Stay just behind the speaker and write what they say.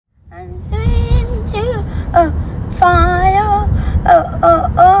oh, fire, oh,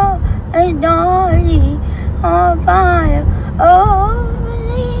 oh, oh, and darling, oh, fire, oh,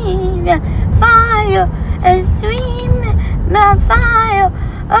 believe, fire, and stream, my fire,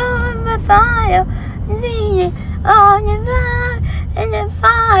 oh, my fire, see, on the fire, and the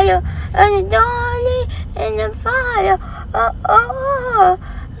fire, and the darling, and the fire, oh, oh,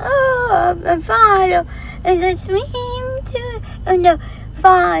 oh, the fire, and the stream to, and the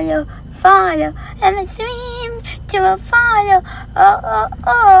fire, fire, and the stream to a fire, oh, oh,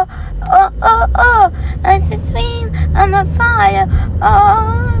 oh, oh, oh, oh, and the stream of a fire,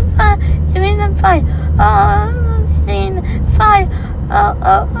 oh, fire, stream of fire, oh, stream of fire, oh,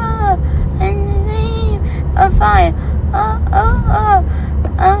 oh, oh, and the stream of fire, oh, oh, oh,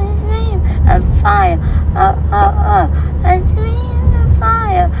 and the stream of fire, oh, oh, oh, and the stream of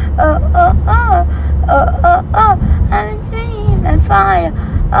fire, oh, oh, oh, oh, oh, oh, and the stream of fire,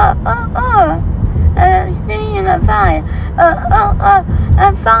 oh, oh, oh, and the stream of fire, oh, oh, oh,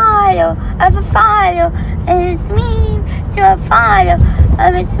 a fire, of a fire, and a stream to a fire,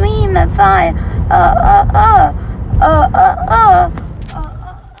 of a stream of fire, oh, oh, oh, oh, oh, oh.